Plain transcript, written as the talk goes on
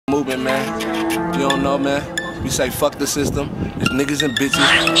movement, man. You don't know, man. We say fuck the system. It's niggas and bitches,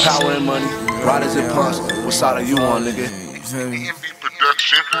 power and money, riders and punks. What side are you on, nigga?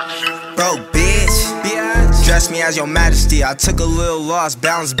 Bro, bitch, dress me as your majesty. I took a little loss,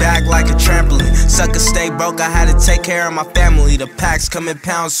 bounced back like a trampoline. Sucker stay broke, I had to take care of my family. The packs come in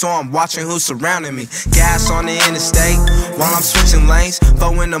pounds, so I'm watching who's surrounding me. Gas on the interstate, while I'm switching lanes.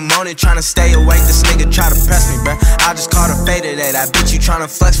 4 in the morning, trying to stay awake. This nigga try to press me, bruh. I just caught a fade today. That bitch you trying to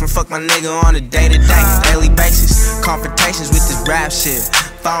flex from fuck my nigga on a day-to-day, daily basis. Confrontations with this rap shit.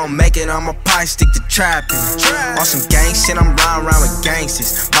 If I don't make it, I'ma probably stick to trapping. On some gang shit, I'm riding around with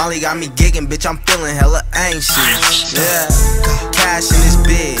gangsters. Molly got me gigging, bitch, I'm feeling hella anxious. Yeah, cash in this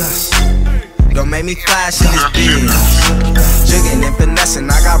bitch. Don't make me flash in this bitch. Jigging and finessing,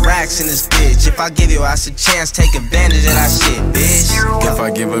 I got racks in this bitch. If I give your ass a chance, take advantage of that shit, bitch. If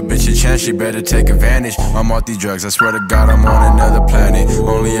I give a bitch a chance, she better take advantage. I'm off these drugs, I swear to God I'm on another planet.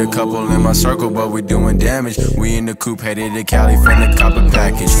 Only a couple in my circle, but we doing damage. We in the coupe, headed to Cali from the copper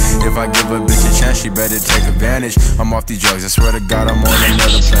package. If I give a bitch a chance, she better take advantage. I'm off these drugs, I swear to God I'm on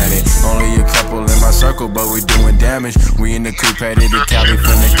another planet. Only a couple in my circle, but we doing damage. We in the coupe, headed to Cali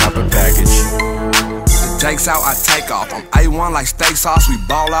from the copper package. Jake's out, I take off. I'm A1 like steak sauce, we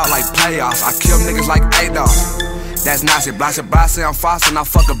ball out like playoffs. I kill niggas like Adolf. That's Nazi, Blase, I'm false, and I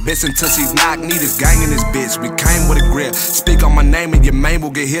fuck a bitch until she's knock. Need this gang in this bitch, we came with a grip. Speak on my name and your main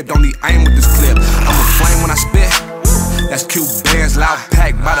will get hit, don't need aim with this clip. I'm a flame when I spit. That's cute bands, loud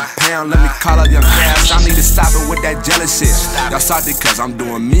pack by the pound. Let me call up young cash. I need to stop it with that jealous shit. Y'all salty cause I'm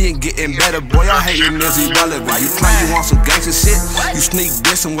doing me and getting better. Boy, y'all hating is irrelevant. You claim you want some gangster shit, you sneak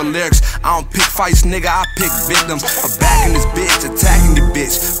dissing with lyrics. I don't pick fights, nigga, I pick victims. I'm back in this bitch, attacking the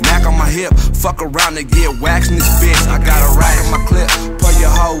bitch. Mac on my hip, fuck around and get waxed in this bitch. I got a rack in my clip, pull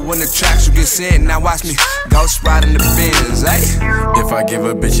your hoe when the tracks you get sent. Now watch me ghost ride in the Benz, eh? If I give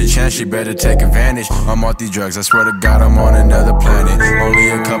a bitch a chance, she better take advantage. I'm off these drugs, I swear to God I'm on another planet. Only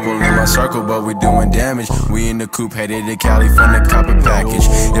a couple in my circle, but we doing damage. We in the coupe, headed to Cali from the copper package.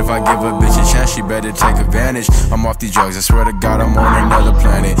 If I give a bitch a chance, she better take advantage. I'm off these drugs, I swear to God I'm on another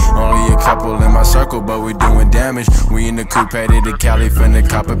planet. Only a couple in my circle, but we doing damage. We in the coupe, headed to Cali from the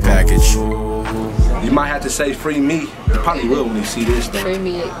copper package. You might have to say free me. You probably will when you see this though. Free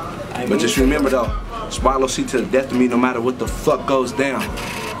me. But just remember though, Swallow C to the death of me no matter what the fuck goes down.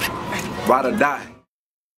 Ride or die.